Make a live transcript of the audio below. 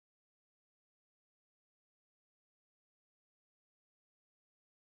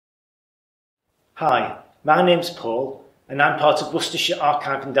Hi, my name's Paul and I'm part of Worcestershire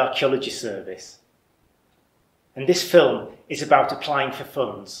Archive and Archaeology Service. And this film is about applying for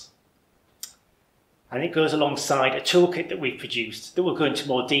funds. And it goes alongside a toolkit that we've produced that will go into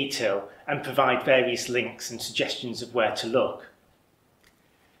more detail and provide various links and suggestions of where to look.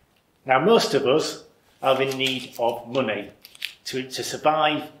 Now, most of us are in need of money to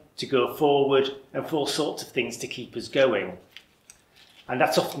survive, to go forward, and for all sorts of things to keep us going. And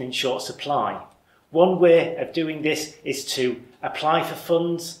that's often in short supply. One way of doing this is to apply for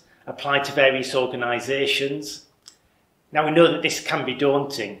funds, apply to various organisations. Now, we know that this can be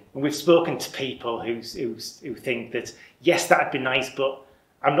daunting, and we've spoken to people who think that, yes, that'd be nice, but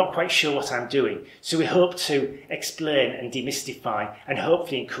I'm not quite sure what I'm doing. So we hope to explain and demystify and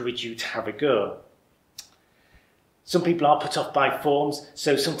hopefully encourage you to have a go. Some people are put off by forms,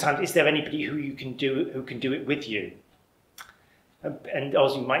 so sometimes is there anybody who can do it with you? And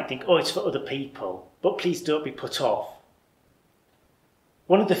also you might think, oh, it's for other people, but please don't be put off.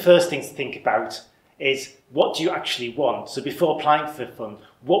 One of the first things to think about is, what do you actually want? So before applying for a fund,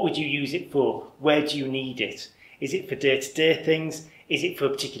 what would you use it for? Where do you need it? Is it for day-to-day things? Is it for a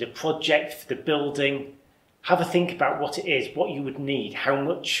particular project, for the building? Have a think about what it is, what you would need, how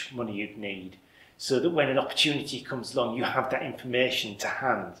much money you'd need, so that when an opportunity comes along, you have that information to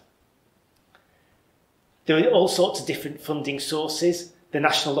hand. There are all sorts of different funding sources. The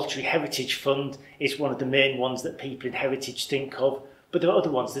National Lottery Heritage Fund is one of the main ones that people in heritage think of, but there are other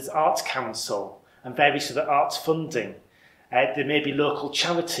ones. There's Arts Council and various other arts funding. There may be local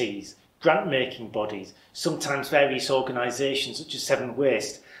charities, grant-making bodies. Sometimes various organisations such as Seven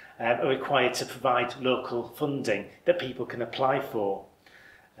Waste are required to provide local funding that people can apply for.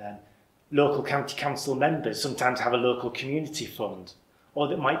 Local county council members sometimes have a local community fund, or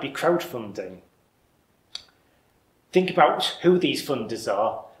that might be crowdfunding. Think about who these funders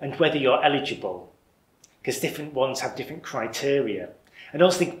are and whether you're eligible, because different ones have different criteria. And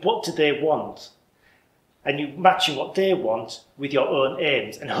also think, what do they want? And you're matching what they want with your own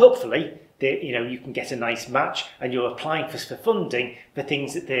aims, and hopefully you can get a nice match and you're applying for funding for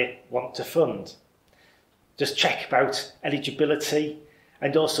things that they want to fund. Just check about eligibility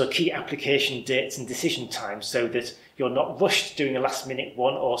and also key application dates and decision times, so that you're not rushed doing a last minute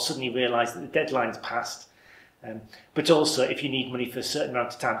one or suddenly realise that the deadline's passed. But also, if you need money for a certain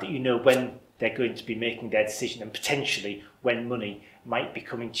amount of time, that you know when they're going to be making their decision and potentially when money might be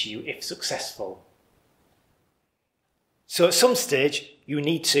coming to you if successful. So at some stage, you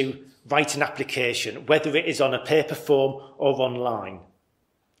need to write an application, whether it is on a paper form or online.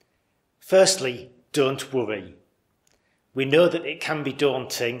 Firstly, don't worry. We know that it can be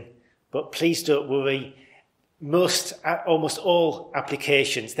daunting, but please don't worry. Almost all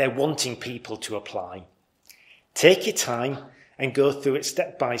applications, they're wanting people to apply. Take your time and go through it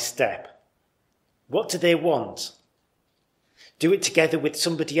step by step. What do they want? Do it together with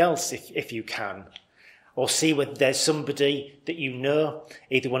somebody else if you can. Or see whether there's somebody that you know,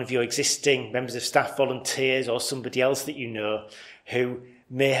 either one of your existing members of staff, volunteers, or somebody else that you know who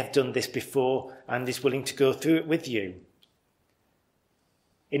may have done this before and is willing to go through it with you.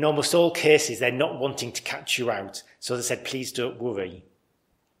 In almost all cases, they're not wanting to catch you out. So as I said, please don't worry.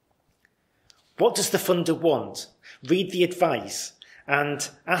 What does the funder want? Read the advice and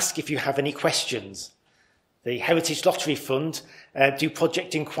ask if you have any questions. The Heritage Lottery Fund do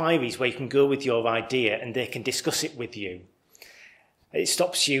project inquiries where you can go with your idea and they can discuss it with you. It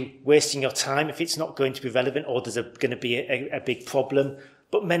stops you wasting your time if it's not going to be relevant or there's going to be a big problem.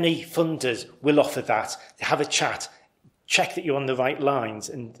 But many funders will offer that. They have a chat, check that you're on the right lines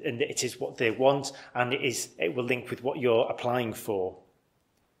and it is what they want, and it will link with what you're applying for.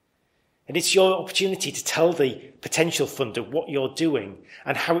 And it's your opportunity to tell the potential funder what you're doing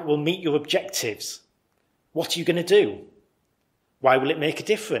and how it will meet your objectives. What are you going to do? Why will it make a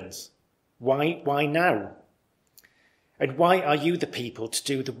difference? Why now? And why are you the people to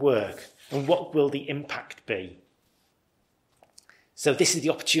do the work? And what will the impact be? So this is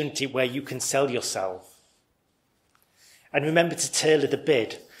the opportunity where you can sell yourself. And remember to tailor the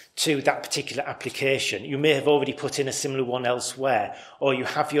bid to that particular application. You may have already put in a similar one elsewhere, or you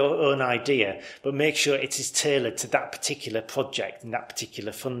have your own idea, but make sure it is tailored to that particular project and that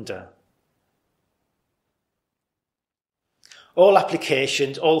particular funder. All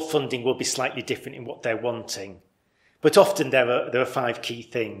applications, all funding will be slightly different in what they're wanting, but often there are 5 key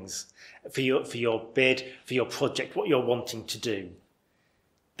things for your bid, for your project, what you're wanting to do.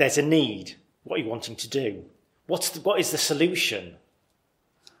 There's a need, what you're wanting to do. What is the solution?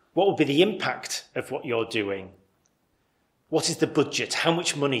 What will be the impact of what you're doing? What is the budget? How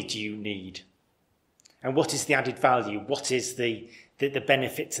much money do you need? And what is the added value? What is the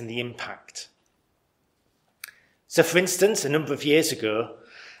benefits and the impact? So, for instance, a number of years ago,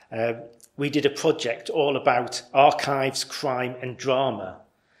 we did a project all about archives, crime and drama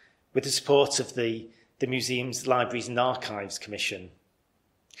with the support of the Museums, Libraries and Archives Commission.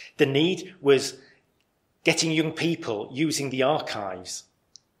 The need was getting young people using the archives,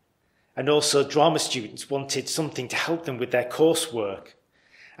 and also drama students wanted something to help them with their coursework,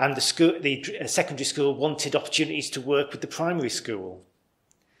 and the secondary school wanted opportunities to work with the primary school.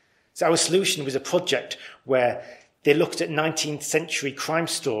 So our solution was a project where they looked at 19th century crime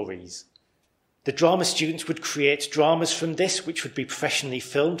stories. The drama students would create dramas from this, which would be professionally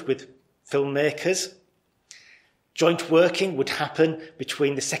filmed with filmmakers. Joint working would happen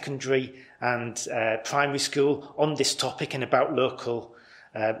between the secondary and primary school on this topic and about local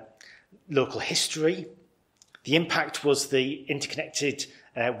history. The impact was the interconnected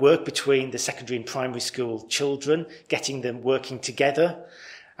work between the secondary and primary school children, getting them working together,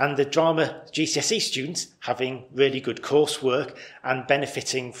 and the drama GCSE students having really good coursework and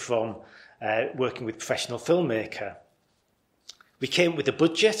benefiting from working with professional filmmaker. We came with a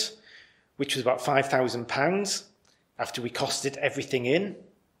budget, which was about £5,000 after we costed everything in.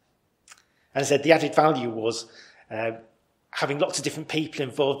 And I said the added value was having lots of different people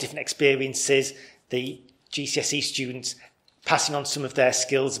involved, different experiences, the GCSE students passing on some of their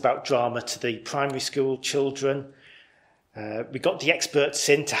skills about drama to the primary school children. We got the experts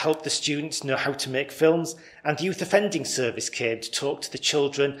in to help the students know how to make films, and the Youth Offending Service came to talk to the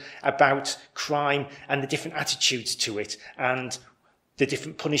children about crime and the different attitudes to it and the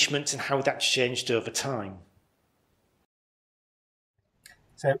different punishments and how that's changed over time.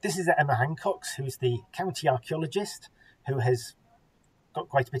 So this is Emma Hancock, who's the county archaeologist, who has got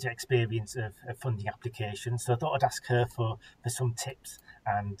quite a bit of experience of funding applications. So I thought I'd ask her for some tips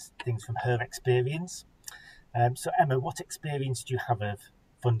and things from her experience. So Emma, what experience do you have of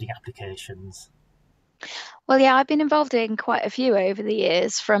funding applications? Well, yeah, I've been involved in quite a few over the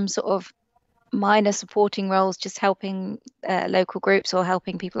years, from sort of minor supporting roles, just helping local groups or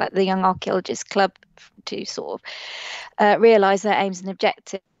helping people like the Young Archaeologists Club to sort of realise their aims and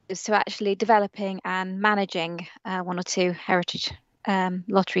objectives, to actually developing and managing one or two heritage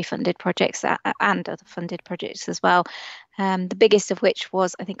lottery funded projects and other funded projects as well. The biggest of which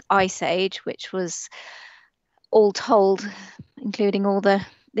was, I think, Ice Age, which was all told, including all the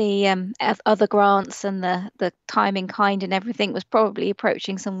other grants and the time in kind and everything, was probably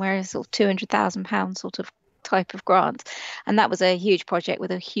approaching somewhere sort of £200,000 sort of type of grant. And that was a huge project with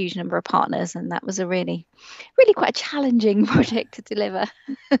a huge number of partners, and that was a really quite a challenging project to deliver.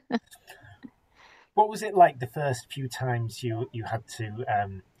 What was it like the first few times you had to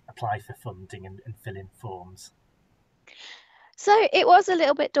apply for funding and fill in forms? So it was a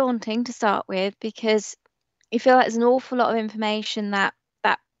little bit daunting to start with, because you feel like there's an awful lot of information that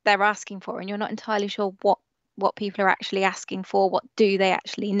they're asking for, and you're not entirely sure what people are actually asking for, what do they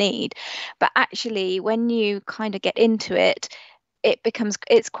actually need. But actually, when you kind of get into it,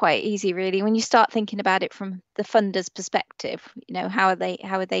 it's quite easy, really, when you start thinking about it from the funder's perspective. You know, how are they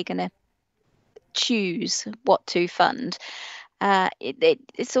going to choose what to fund?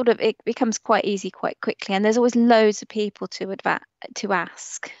 It becomes quite easy quite quickly, and there's always loads of people to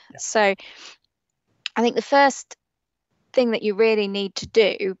ask. Yeah. So I think the first thing that you really need to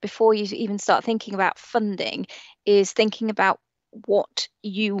do before you even start thinking about funding is thinking about what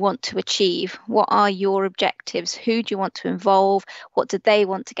you want to achieve. What are your objectives? Who do you want to involve? What do they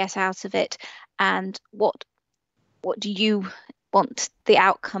want to get out of it? And what do you want the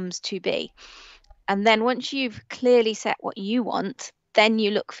outcomes to be? And then once you've clearly set what you want, then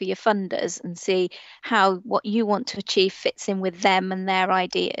you look for your funders and see how what you want to achieve fits in with them and their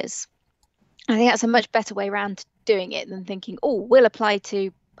ideas. I think that's a much better way around to doing it than thinking, oh, we'll apply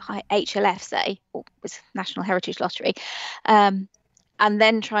to HLF, say, or with National Heritage Lottery, and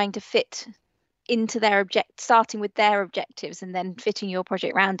then trying to fit into their starting with their objectives and then fitting your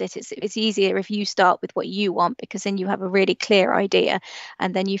project around it. It's easier if you start with what you want, because then you have a really clear idea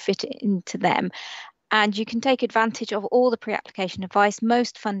and then you fit it into them. And you can take advantage of all the pre-application advice.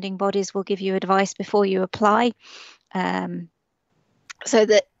 Most funding bodies will give you advice before you apply, so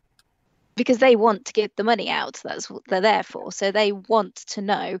that, because they want to give the money out, that's what they're there for. So they want to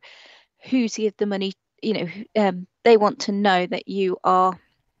know who to give the money, they want to know that you are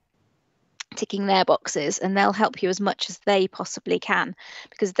ticking their boxes, and they'll help you as much as they possibly can,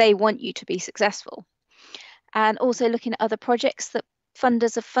 because they want you to be successful. And also looking at other projects that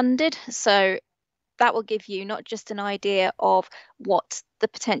funders have funded. So that will give you not just an idea of what the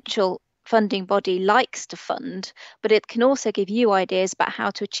potential funding body likes to fund, but it can also give you ideas about how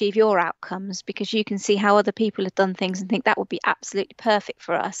to achieve your outcomes, because you can see how other people have done things and think that would be absolutely perfect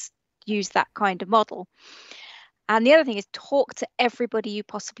for us. Use that kind of model. And the other thing is talk to everybody you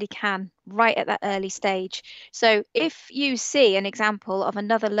possibly can right at that early stage. So if you see an example of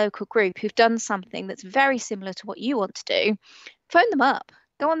another local group who've done something that's very similar to what you want to do, phone them up.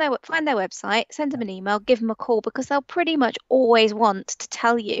 Go on find their website, send them an email, give them a call, because they'll pretty much always want to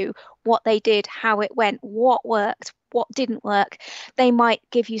tell you what they did, how it went, what worked, what didn't work. They might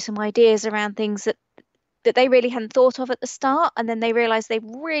give you some ideas around things that they really hadn't thought of at the start, and then they realize they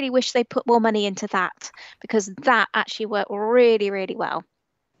really wish they put more money into that because that actually worked really, really well.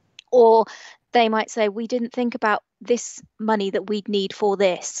 Or they might say, we didn't think about this money that we'd need for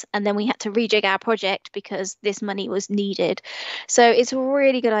this, and then we had to rejig our project because this money was needed. So it's a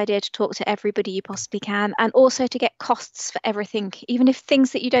really good idea to talk to everybody you possibly can, and also to get costs for everything. Even if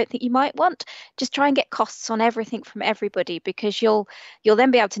things that you don't think you might want, just try and get costs on everything from everybody, because you'll then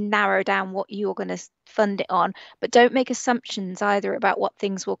be able to narrow down what you're going to fund it on. But don't make assumptions either about what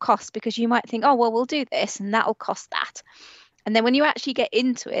things will cost, because you might think, oh well, we'll do this and that'll cost that. And then when you actually get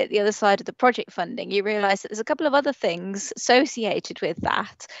into it, the other side of the project funding, you realize that there's a couple of other things associated with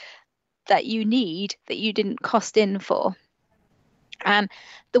that you need that you didn't cost in for. And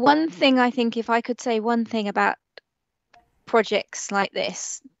the one thing, I think, if I could say one thing about projects like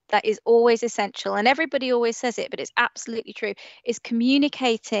this that is always essential, and everybody always says it, but it's absolutely true, is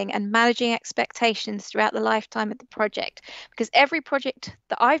communicating and managing expectations throughout the lifetime of the project. Because every project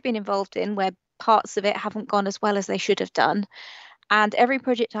that I've been involved in where parts of it haven't gone as well as they should have done, and every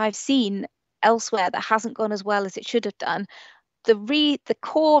project I've seen elsewhere that hasn't gone as well as it should have done, the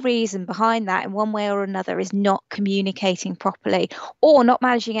core reason behind that in one way or another is not communicating properly or not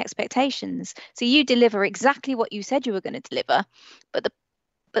managing expectations. So you deliver exactly what you said you were going to deliver, but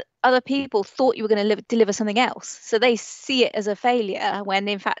other people thought you were going to deliver something else. So they see it as a failure when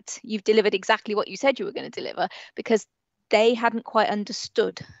in fact you've delivered exactly what you said you were going to deliver, because they hadn't quite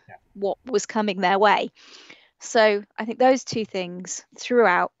understood what was coming their way. So I think those two things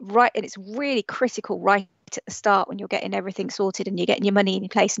throughout, right, and it's really critical right at the start when you're getting everything sorted and you're getting your money in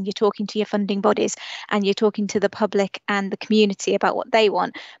place and you're talking to your funding bodies and you're talking to the public and the community about what they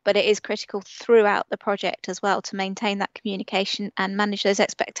want. But it is critical throughout the project as well to maintain that communication and manage those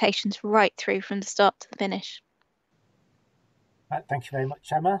expectations right through from the start to the finish. Thank you very much,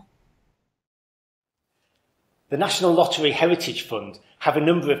 Emma. The National Lottery Heritage Fund have a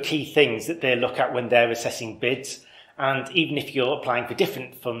number of key things that they look at when they're assessing bids, and even if you're applying for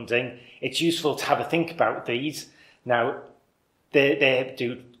different funding, it's useful to have a think about these. Now, they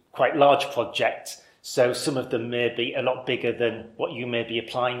do quite large projects, so some of them may be a lot bigger than what you may be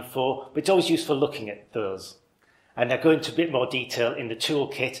applying for, but it's always useful looking at those. And I'll go into a bit more detail in the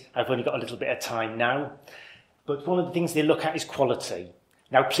toolkit. I've only got a little bit of time now, but one of the things they look at is quality.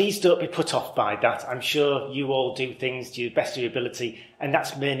 Now, please don't be put off by that. I'm sure you all do things to the best of your ability, and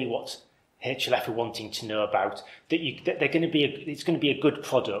that's mainly what HLF are wanting to know about, that it's going to be a good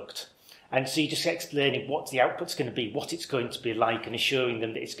product. And so you're just explaining what the output's going to be, what it's going to be like, and assuring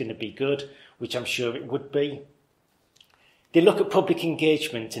them that it's going to be good, which I'm sure it would be. They look at public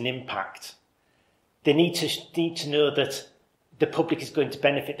engagement and impact. They need to know that the public is going to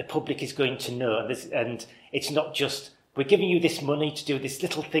benefit, the public is going to know, and it's not just, we're giving you this money to do this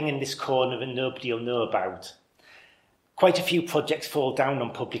little thing in this corner and nobody will know about. Quite a few projects fall down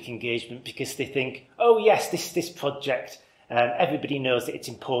on public engagement because they think, oh yes, this project, everybody knows that it's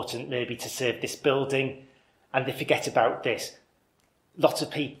important maybe to save this building, and they forget about this. Lots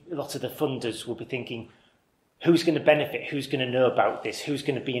of the funders will be thinking, who's going to benefit, who's going to know about this, who's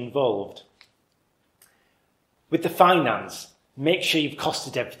going to be involved. With the finance, make sure you've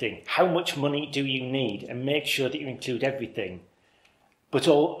costed everything. How much money do you need? And make sure that you include everything, but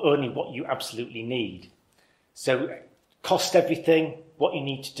only what you absolutely need. So cost everything, what you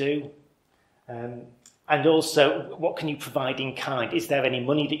need to do, and also what can you provide in kind? Is there any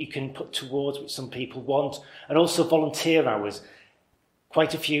money that you can put towards, which some people want? And also volunteer hours.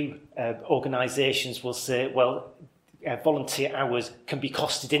 Quite a few organisations will say, well, volunteer hours can be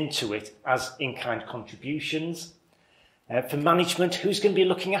costed into it as in-kind contributions. For management, who's going to be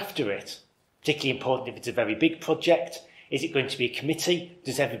looking after it? Particularly important if it's a very big project. Is it going to be a committee?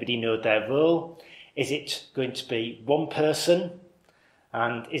 Does everybody know their role? Is it going to be one person?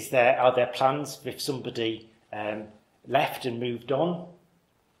 And are there plans if somebody left and moved on?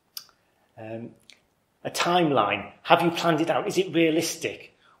 A timeline. Have you planned it out? Is it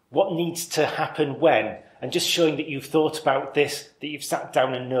realistic? What needs to happen when? And just showing that you've thought about this, that you've sat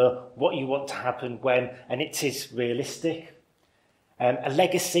down and know what you want to happen when, and it is realistic. A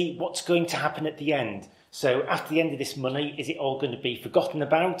legacy, what's going to happen at the end? So at the end of this money, is it all going to be forgotten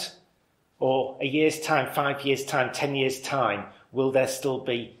about? Or a year's time, 5 years' time, 10 years' time, Will there still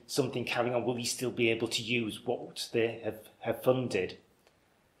be something carrying on? Will you still be able to use what they have funded?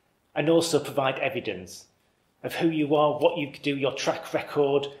 And also provide evidence of who you are, what you do, your track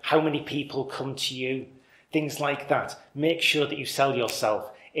record, how many people come to you, things like that. Make sure that you sell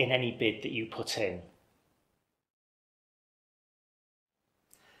yourself in any bid that you put in.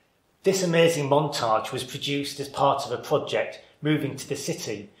 This amazing montage was produced as part of a project Moving to the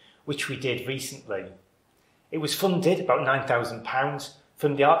City, which we did recently. It was funded, about £9,000,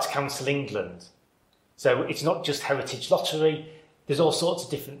 from the Arts Council England. So it's not just Heritage Lottery, there's all sorts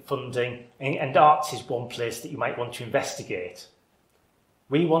of different funding, and arts is one place that you might want to investigate.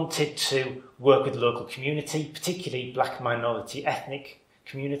 We wanted to work with the local community, particularly black minority ethnic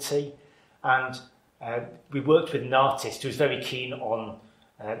community, and we worked with an artist who was very keen on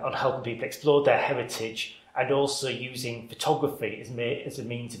helping people explore their heritage and also using photography as a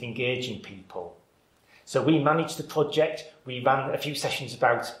means of engaging people. So we managed the project, we ran a few sessions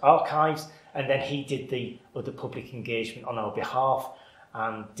about archives, and then he did the other public engagement on our behalf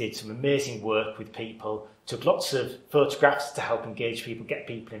and did some amazing work with people, took lots of photographs to help engage people, get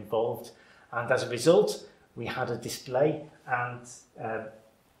people involved. And as a result, we had a display and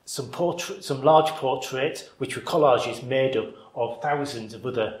some large portraits, which were collages made up of thousands of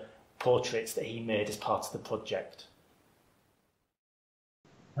other portraits that he made as part of the project.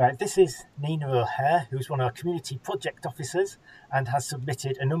 Right, this is Nina O'Hare, who's one of our community project officers and has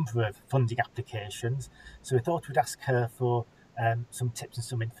submitted a number of funding applications. So we thought we'd ask her for some tips and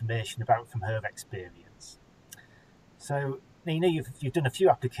some information from her experience. So Nina, you've done a few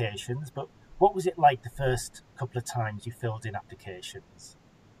applications, but what was it like the first couple of times you filled in applications?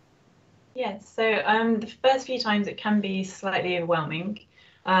 Yes, so the first few times it can be slightly overwhelming.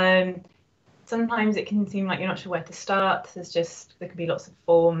 Sometimes it can seem like you're not sure where to start. There can be lots of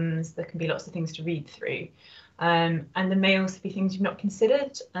forms, there can be lots of things to read through. And there may also be things you've not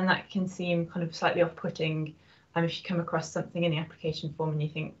considered, and that can seem kind of slightly off-putting if you come across something in the application form and you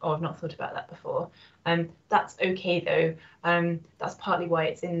think, oh, I've not thought about that before. That's okay though. That's partly why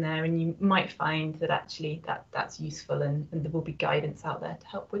it's in there, and you might find that actually that's useful, and there will be guidance out there to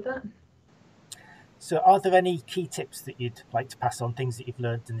help with that. So are there any key tips that you'd like to pass on, things that you've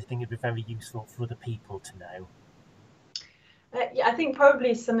learned and you think would be very useful for other people to know? Yeah, I think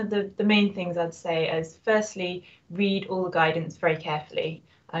probably some of the main things I'd say is, firstly, read all the guidance very carefully.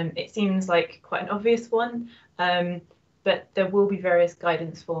 It seems like quite an obvious one, but there will be various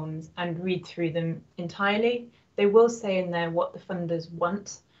guidance forms, and read through them entirely. They will say in there what the funders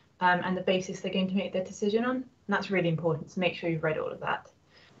want and the basis they're going to make their decision on. And that's really important, so make sure you've read all of that.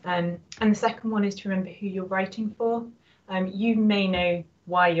 And the second one is to remember who you're writing for. You may know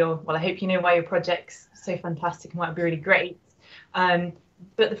why I hope you know why your project's so fantastic and why it'd be really great. But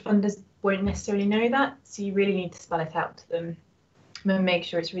the funders won't necessarily know that, so you really need to spell it out to them and make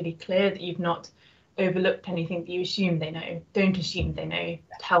sure it's really clear that you've not overlooked anything that you assume they know. Don't assume they know,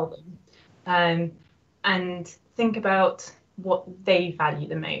 tell them. And think about what they value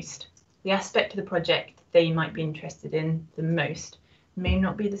the most. The aspect of the project they might be interested in the most may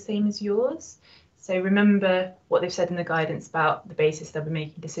not be the same as yours. So remember what they've said in the guidance about the basis they'll be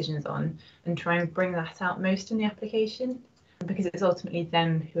making decisions on, and try and bring that out most in the application, because it's ultimately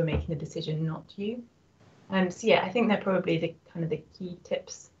them who are making the decision, not you. So yeah, I think they're probably the key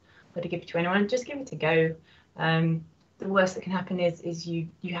tips to give to anyone. Just give it a go. The worst that can happen is you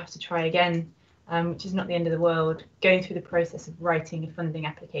have to try again, which is not the end of the world. Going through the process of writing a funding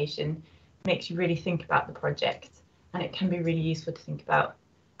application makes you really think about the project, and it can be really useful to think about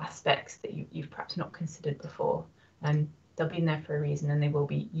aspects that you've perhaps not considered before. They'll be in there for a reason, and they will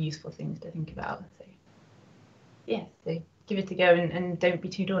be useful things to think about. So yeah, so give it a go, and don't be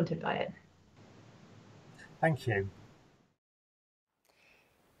too daunted by it. Thank you.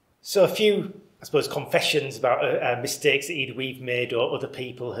 So a few, I suppose, confessions about mistakes that either we've made or other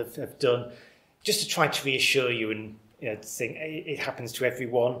people have done, just to try to reassure you and think it happens to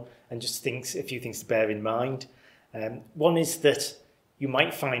everyone, and just a few things to bear in mind. One is that you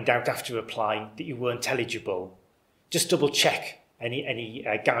might find out after applying that you weren't eligible. Just double check any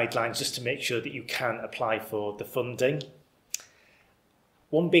guidelines just to make sure that you can apply for the funding.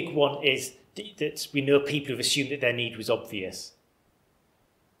 One big one is that we know people who've assumed that their need was obvious.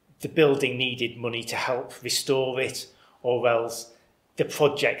 The building needed money to help restore it, or else the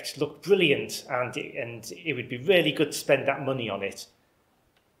project looked brilliant and it would be really good to spend that money on it.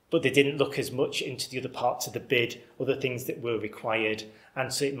 But they didn't look as much into the other parts of the bid, other things that were required,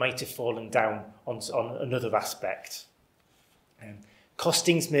 and so it might have fallen down on another aspect.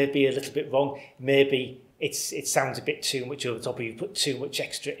 Costings may be a little bit wrong. Maybe it sounds a bit too much over the top, or you put too much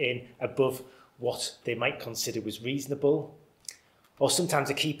extra in above what they might consider was reasonable. Or sometimes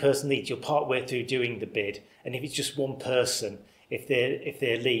a key person leaves, you're part way through doing the bid, and if it's just one person, if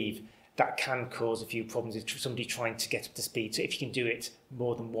they leave, that can cause a few problems with somebody trying to get up to speed. So if you can do it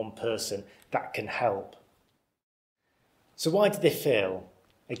more than one person, that can help. So why did they fail?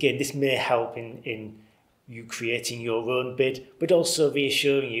 Again, this may help in you creating your own bid, but also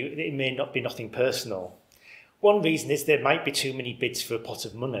reassuring you that it may not be nothing personal. One reason is there might be too many bids for a pot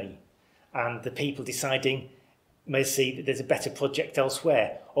of money, and the people deciding may see that there's a better project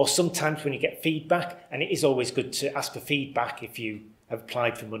elsewhere. Or sometimes when you get feedback, and it is always good to ask for feedback if you have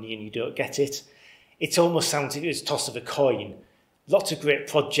applied for money and you don't get it, it almost sounds like it's a toss of a coin. Lots of great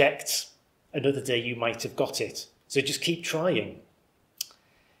projects, another day you might have got it. So just keep trying.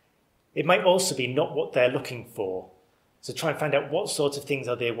 It might also be not what they're looking for. So try and find out what sorts of things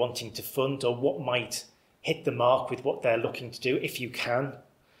are they wanting to fund, or what might hit the mark with what they're looking to do, if you can.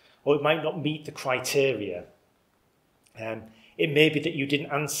 Or it might not meet the criteria. It may be that you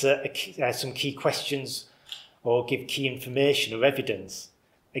didn't answer some key questions or give key information or evidence.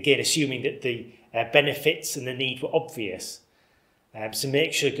 Again, assuming that the benefits and the need were obvious. So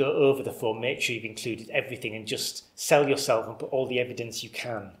make sure you go over the form, make sure you've included everything, and just sell yourself and put all the evidence you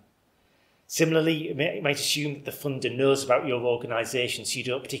can. Similarly, you might assume that the funder knows about your organisation, so you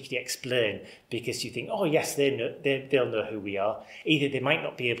don't particularly explain because you think, oh yes, they'll know who we are. Either they might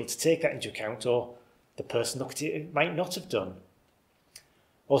not be able to take that into account, or the person looking at it might not have done.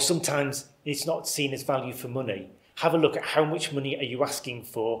 Or sometimes it's not seen as value for money. Have a look at how much money are you asking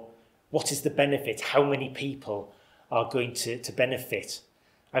for, what is the benefit, how many people are going to benefit.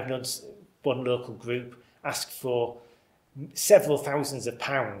 I've known one local group ask for several thousands of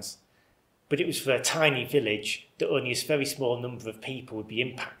pounds, but it was for a tiny village that only a very small number of people would be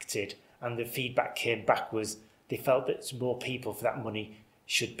impacted, and the feedback came back was they felt that more people for that money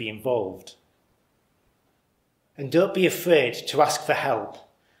should be involved. And don't be afraid to ask for help,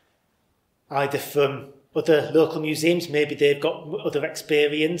 either from other local museums, maybe they've got other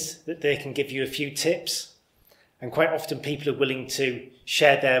experience that they can give you a few tips, and quite often people are willing to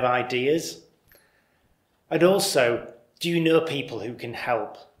share their ideas. And also, do you know people who can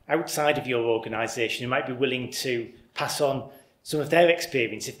help outside of your organisation who might be willing to pass on some of their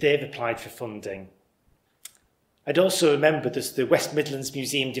experience if they've applied for funding? I'd also remember there's the West Midlands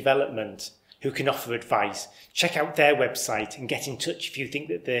Museum Development who can offer advice. Check out their website and get in touch if you think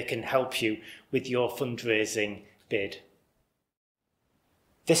that they can help you with your fundraising bid.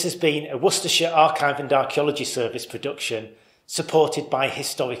 This has been a Worcestershire Archive and Archaeology Service production supported by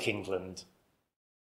Historic England.